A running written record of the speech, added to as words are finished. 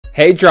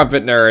Hey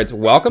trumpet nerds,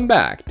 welcome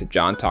back to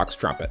John Talks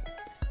Trumpet.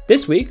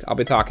 This week, I'll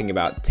be talking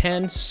about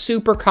 10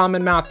 super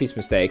common mouthpiece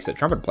mistakes that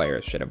trumpet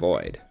players should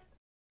avoid.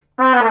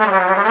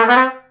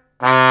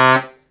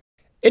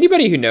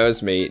 Anybody who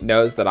knows me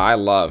knows that I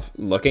love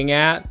looking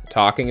at,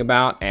 talking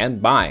about,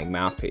 and buying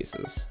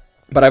mouthpieces.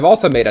 But I've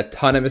also made a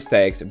ton of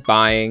mistakes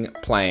buying,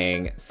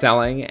 playing,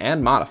 selling,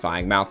 and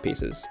modifying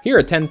mouthpieces. Here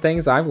are 10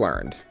 things I've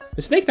learned.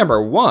 Mistake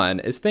number 1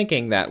 is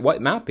thinking that what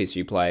mouthpiece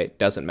you play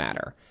doesn't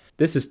matter.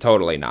 This is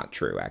totally not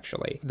true,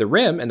 actually. The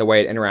rim and the way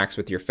it interacts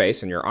with your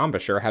face and your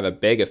embouchure have a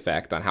big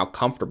effect on how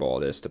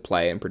comfortable it is to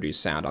play and produce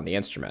sound on the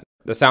instrument.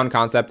 The sound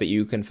concept that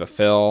you can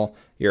fulfill,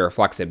 your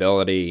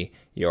flexibility,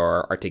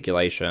 your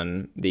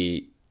articulation,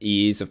 the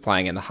ease of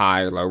playing in the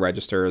high or low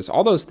registers,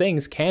 all those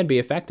things can be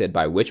affected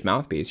by which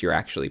mouthpiece you're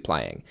actually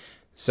playing.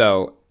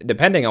 So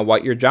depending on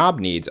what your job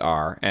needs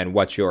are and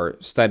what your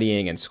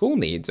studying and school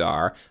needs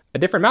are, a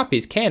different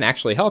mouthpiece can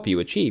actually help you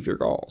achieve your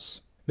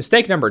goals.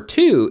 Mistake number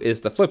 2 is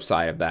the flip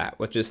side of that,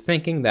 which is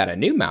thinking that a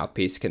new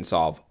mouthpiece can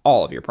solve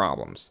all of your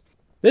problems.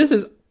 This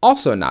is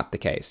also not the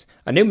case.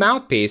 A new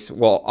mouthpiece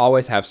will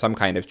always have some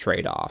kind of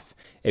trade-off.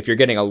 If you're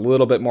getting a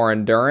little bit more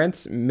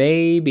endurance,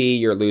 maybe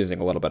you're losing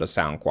a little bit of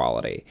sound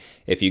quality.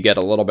 If you get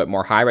a little bit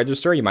more high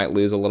register, you might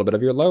lose a little bit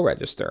of your low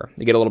register.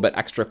 You get a little bit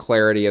extra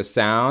clarity of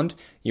sound,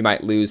 you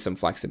might lose some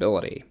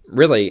flexibility.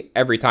 Really,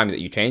 every time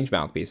that you change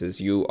mouthpieces,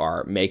 you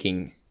are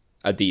making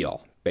a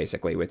deal,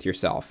 basically, with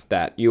yourself,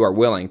 that you are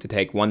willing to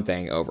take one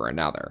thing over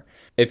another.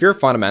 If your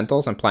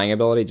fundamentals and playing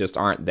ability just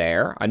aren't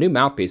there, a new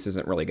mouthpiece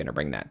isn't really going to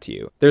bring that to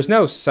you. There's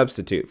no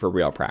substitute for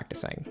real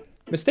practicing.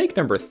 Mistake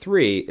number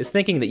 3 is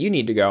thinking that you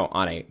need to go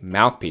on a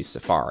mouthpiece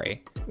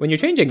safari. When you're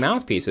changing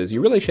mouthpieces,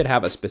 you really should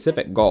have a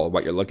specific goal of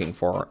what you're looking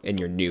for in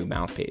your new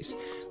mouthpiece.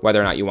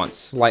 Whether or not you want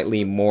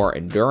slightly more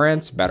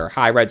endurance, better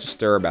high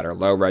register, better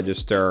low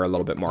register, a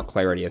little bit more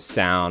clarity of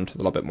sound, a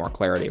little bit more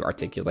clarity of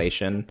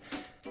articulation.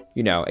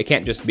 You know, it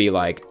can't just be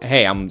like,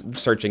 hey, I'm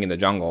searching in the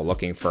jungle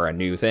looking for a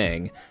new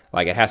thing.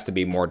 Like, it has to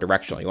be more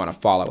directional. You want to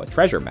follow a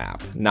treasure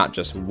map, not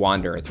just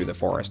wander through the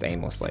forest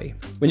aimlessly.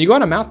 When you go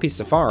on a mouthpiece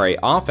safari,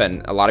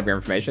 often a lot of your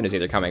information is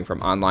either coming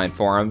from online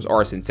forums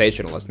or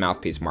sensationalist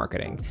mouthpiece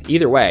marketing.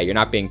 Either way, you're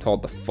not being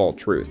told the full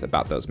truth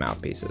about those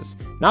mouthpieces.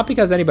 Not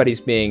because anybody's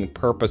being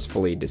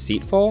purposefully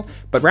deceitful,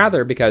 but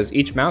rather because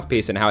each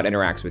mouthpiece and how it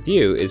interacts with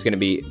you is going to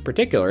be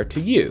particular to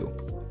you.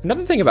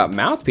 Another thing about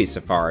mouthpiece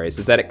safaris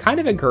is that it kind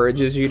of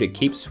encourages you to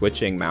keep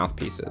switching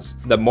mouthpieces.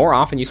 The more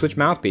often you switch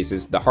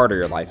mouthpieces, the harder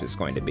your life is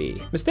going to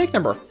be. Mistake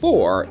number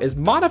 4 is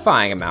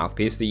modifying a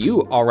mouthpiece that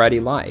you already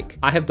like.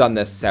 I have done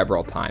this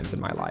several times in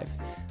my life.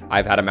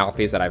 I've had a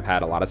mouthpiece that I've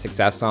had a lot of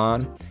success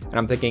on, and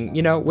I'm thinking,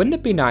 you know, wouldn't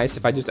it be nice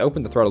if I just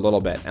opened the throat a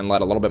little bit and let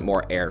a little bit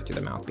more air through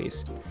the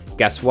mouthpiece?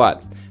 Guess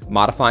what?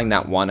 Modifying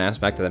that one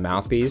aspect of the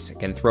mouthpiece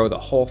can throw the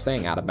whole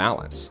thing out of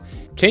balance.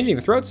 Changing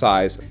the throat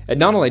size, it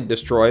not only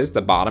destroys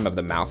the bottom of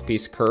the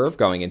mouthpiece curve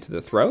going into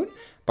the throat,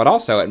 but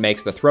also it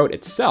makes the throat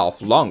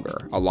itself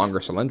longer, a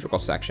longer cylindrical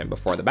section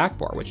before the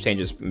backbore, which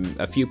changes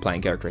a few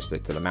playing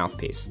characteristics to the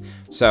mouthpiece.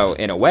 So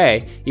in a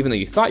way, even though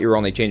you thought you were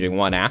only changing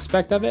one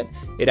aspect of it,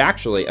 it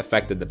actually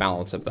affected the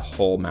balance of the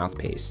whole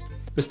mouthpiece.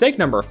 Mistake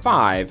number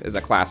 5 is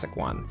a classic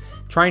one,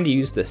 trying to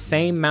use the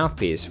same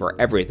mouthpiece for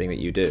everything that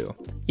you do.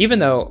 Even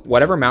though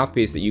whatever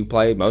mouthpiece that you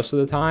play most of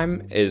the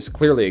time is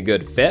clearly a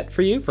good fit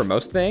for you for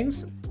most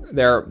things,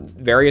 there are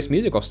various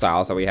musical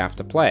styles that we have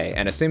to play,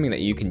 and assuming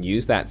that you can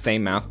use that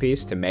same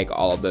mouthpiece to make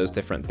all of those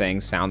different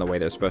things sound the way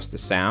they're supposed to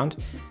sound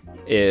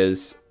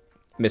is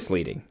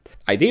misleading.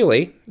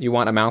 Ideally, you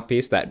want a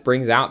mouthpiece that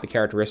brings out the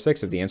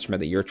characteristics of the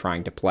instrument that you're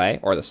trying to play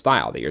or the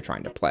style that you're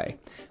trying to play.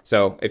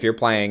 So if you're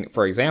playing,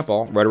 for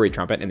example, rotary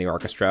trumpet in the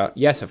orchestra,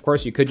 yes, of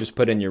course, you could just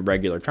put in your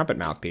regular trumpet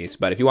mouthpiece,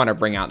 but if you want to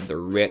bring out the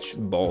rich,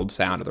 bold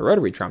sound of the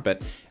rotary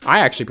trumpet, I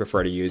actually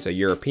prefer to use a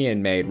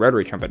European-made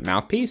rotary trumpet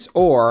mouthpiece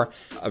or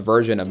a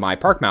version of my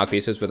Park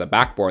mouthpieces with a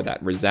backbore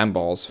that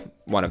resembles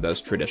one of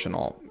those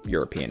traditional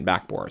European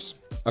backbores.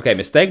 Okay,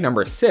 mistake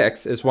number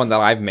 6 is one that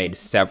I've made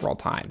several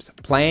times,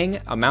 playing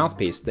a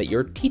mouthpiece that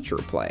your teacher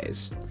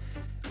plays.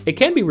 It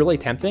can be really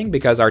tempting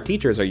because our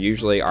teachers are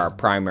usually our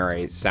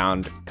primary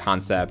sound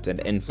concept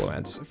and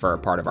influence for a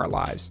part of our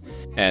lives.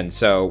 And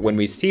so when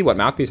we see what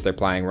mouthpiece they're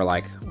playing, we're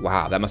like,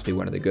 wow, that must be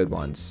one of the good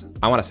ones.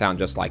 I want to sound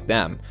just like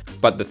them.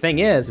 But the thing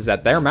is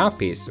that their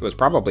mouthpiece was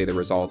probably the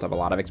result of a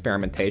lot of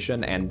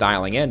experimentation and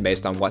dialing in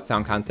based on what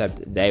sound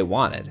concept they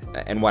wanted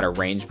and what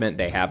arrangement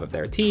they have of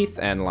their teeth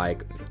and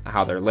like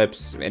how their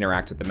lips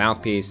interact with the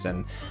mouthpiece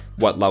and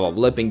what level of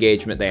lip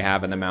engagement they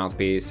have in the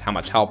mouthpiece, how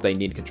much help they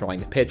need controlling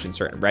the pitch in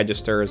certain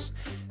registers.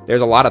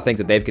 There's a lot of things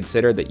that they've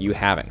considered that you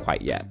haven't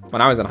quite yet.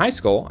 When I was in high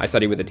school, I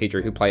studied with a teacher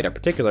who played a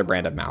particular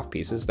brand of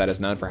mouthpieces that is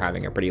known for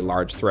having a pretty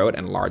large throat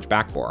and large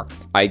backbore.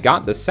 I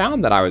got the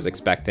sound that I was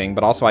expecting,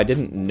 but also I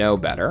didn't know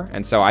better,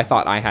 and so I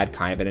thought I had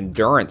kind of an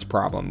endurance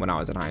problem when I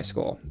was in high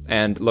school.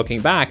 And looking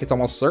back, it's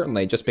almost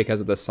certainly just because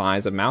of the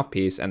size of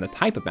mouthpiece and the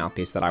type of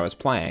mouthpiece that I was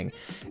playing,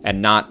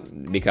 and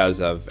not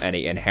because of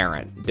any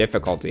inherent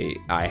difficulty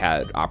I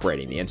had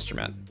operating the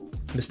instrument.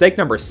 Mistake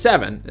number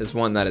 7 is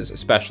one that is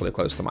especially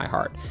close to my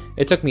heart.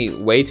 It took me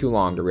way too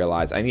long to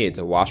realize I needed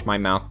to wash my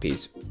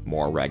mouthpiece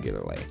more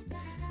regularly.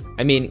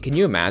 I mean, can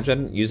you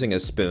imagine using a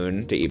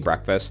spoon to eat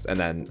breakfast and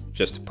then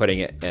just putting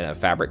it in a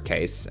fabric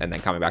case and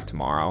then coming back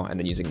tomorrow and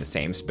then using the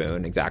same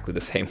spoon exactly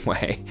the same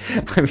way?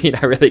 I mean,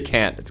 I really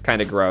can't. It's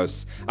kind of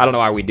gross. I don't know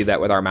why we do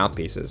that with our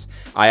mouthpieces.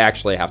 I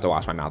actually have to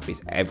wash my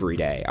mouthpiece every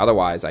day.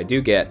 Otherwise, I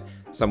do get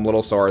some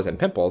little sores and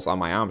pimples on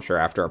my armature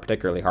after a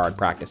particularly hard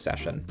practice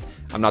session.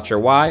 I'm not sure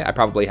why. I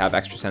probably have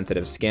extra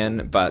sensitive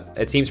skin, but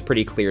it seems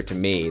pretty clear to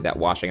me that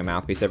washing a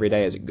mouthpiece every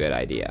day is a good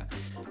idea.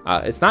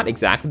 It's not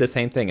exactly the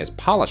same thing as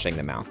polishing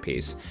the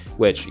mouthpiece,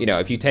 which, you know,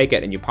 if you take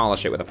it and you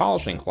polish it with a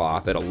polishing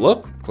cloth, it'll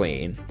look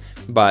clean,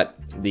 but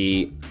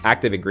the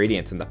active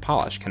ingredients in the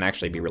polish can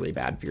actually be really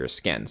bad for your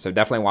skin. So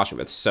definitely wash it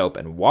with soap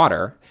and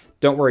water.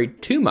 Don't worry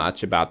too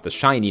much about the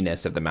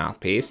shininess of the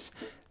mouthpiece.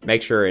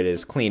 Make sure it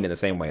is clean in the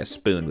same way a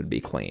spoon would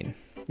be clean.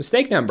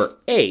 Mistake number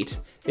 8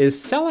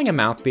 is selling a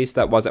mouthpiece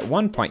that was at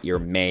one point your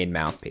main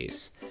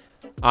mouthpiece.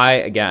 I,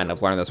 again,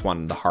 have learned this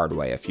one the hard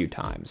way a few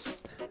times.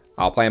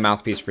 I'll play a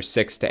mouthpiece for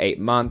 6 to 8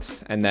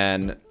 months, and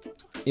then,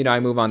 you know,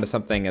 I move on to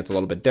something that's a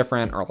little bit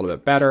different or a little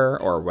bit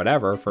better or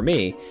whatever for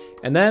me.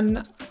 And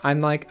then I'm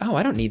like, oh,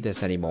 I don't need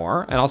this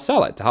anymore, and I'll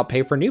sell it to help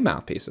pay for new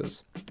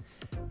mouthpieces.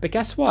 But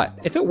guess what?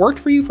 If it worked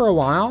for you for a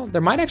while,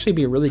 there might actually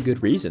be a really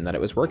good reason that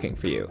it was working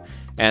for you.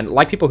 And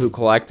like people who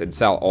collect and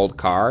sell old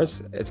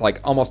cars, it's like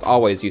almost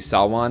always you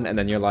sell one, and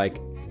then you're like,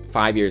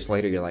 5 years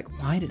later, you're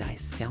like, why did I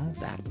sell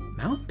that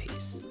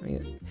mouthpiece? I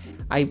mean,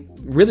 I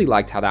really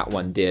liked how that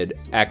one did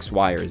X,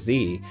 Y, or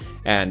Z,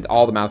 and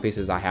all the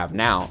mouthpieces I have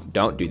now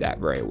don't do that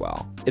very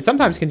well. It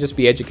sometimes can just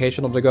be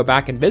educational to go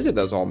back and visit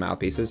those old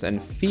mouthpieces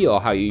and feel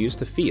how you used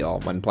to feel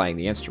when playing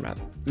the instrument.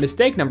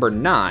 Mistake number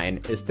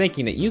 9 is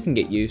thinking that you can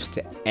get used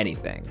to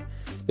anything.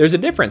 There's a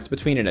difference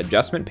between an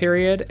adjustment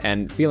period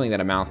and feeling that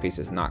a mouthpiece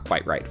is not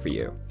quite right for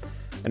you.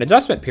 An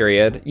adjustment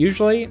period,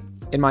 usually,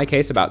 in my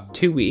case, about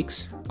 2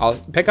 weeks, I'll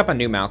pick up a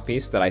new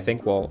mouthpiece that I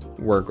think will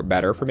work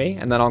better for me,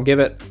 and then I'll give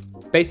it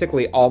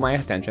basically all my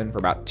attention for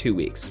about 2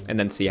 weeks and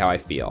then see how I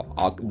feel.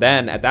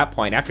 Then at that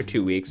point, after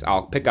 2 weeks,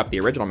 I'll pick up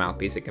the original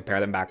mouthpiece and compare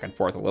them back and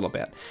forth a little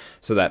bit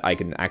so that I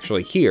can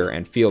actually hear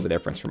and feel the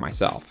difference for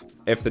myself.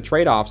 If the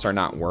trade-offs are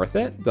not worth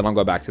it, then I'll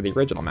go back to the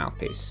original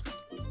mouthpiece.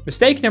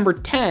 Mistake number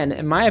 10,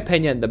 in my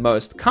opinion, the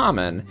most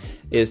common,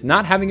 is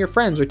not having your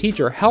friends or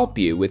teacher help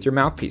you with your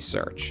mouthpiece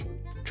search.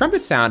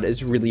 Trumpet sound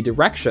is really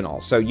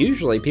directional, so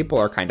usually people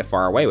are kind of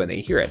far away when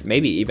they hear it,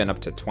 maybe even up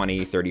to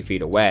 20, 30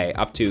 feet away,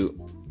 up to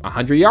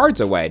 100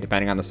 yards away,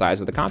 depending on the size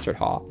of the concert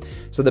hall.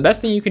 So the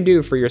best thing you can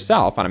do for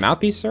yourself on a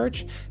mouthpiece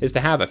search is to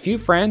have a few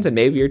friends and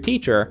maybe your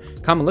teacher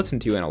come and listen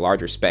to you in a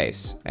larger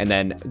space, and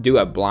then do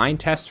a blind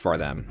test for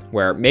them,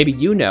 where maybe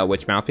you know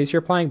which mouthpiece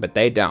you're playing, but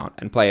they don't,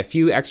 and play a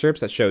few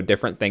excerpts that show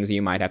different things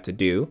you might have to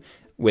do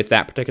with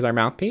that particular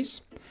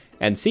mouthpiece,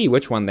 and see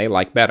which one they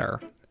like better.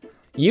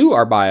 You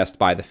are biased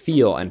by the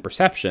feel and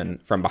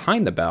perception from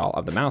behind the bell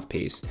of the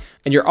mouthpiece,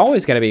 and you're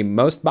always going to be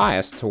most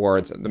biased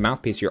towards the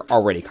mouthpiece you're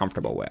already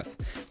comfortable with,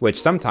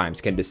 which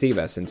sometimes can deceive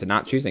us into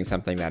not choosing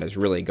something that is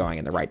really going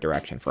in the right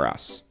direction for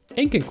us.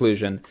 In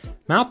conclusion,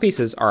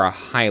 mouthpieces are a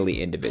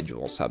highly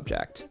individual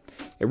subject.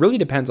 It really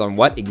depends on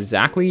what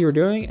exactly you're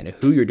doing and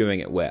who you're doing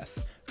it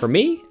with. For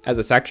me, as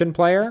a section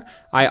player,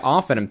 I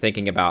often am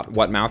thinking about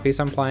what mouthpiece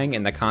I'm playing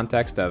in the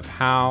context of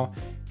how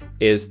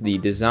is the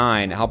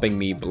design helping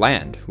me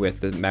blend with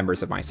the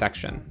members of my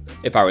section.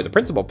 If I was a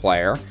principal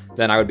player,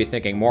 then I would be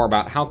thinking more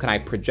about how can I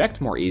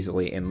project more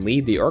easily and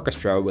lead the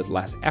orchestra with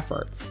less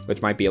effort,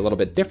 which might be a little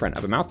bit different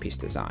of a mouthpiece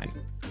design.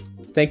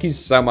 Thank you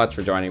so much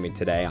for joining me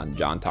today on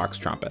John Talks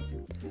Trumpet.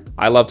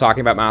 I love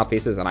talking about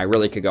mouthpieces and I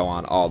really could go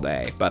on all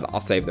day, but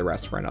I'll save the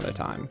rest for another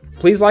time.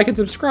 Please like and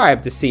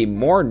subscribe to see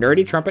more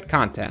nerdy trumpet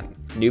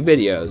content. New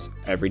videos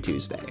every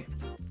Tuesday.